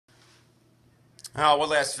One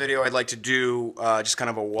last video I'd like to do just kind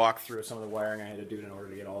of a walkthrough of some of the wiring I had to do in order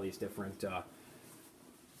to get all these different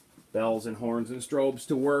bells and horns and strobes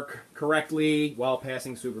to work correctly while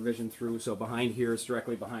passing supervision through. So behind here is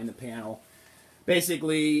directly behind the panel.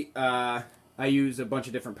 Basically, I use a bunch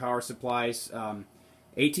of different power supplies.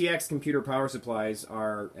 ATX computer power supplies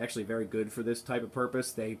are actually very good for this type of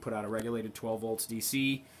purpose. They put out a regulated 12 volts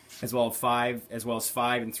DC, as well as 5 and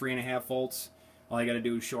 3.5 volts. All I got to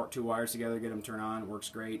do is short two wires together, get them turned on. It works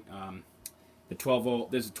great. The 12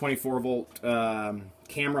 volt, there's a 24 volt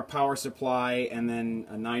camera power supply, and then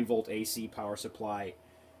a 9 volt AC power supply,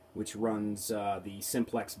 which runs the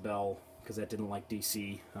Simplex bell because that didn't like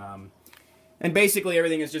DC. And basically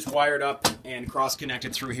everything is just wired up and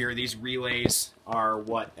cross-connected through here. These relays are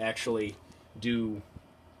what actually do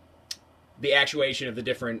the actuation of the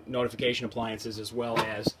different notification appliances, as well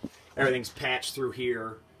as everything's patched through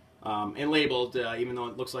here and labeled. Even though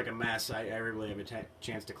it looks like a mess, I really have a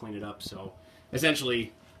chance to clean it up. So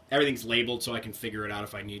essentially everything's labeled so I can figure it out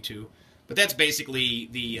if I need to. But that's basically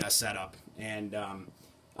the setup. And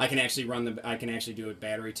I can actually do a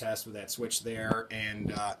battery test with that switch there,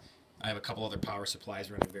 and I have a couple other power supplies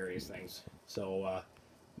running various things. So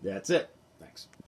that's it. Thanks.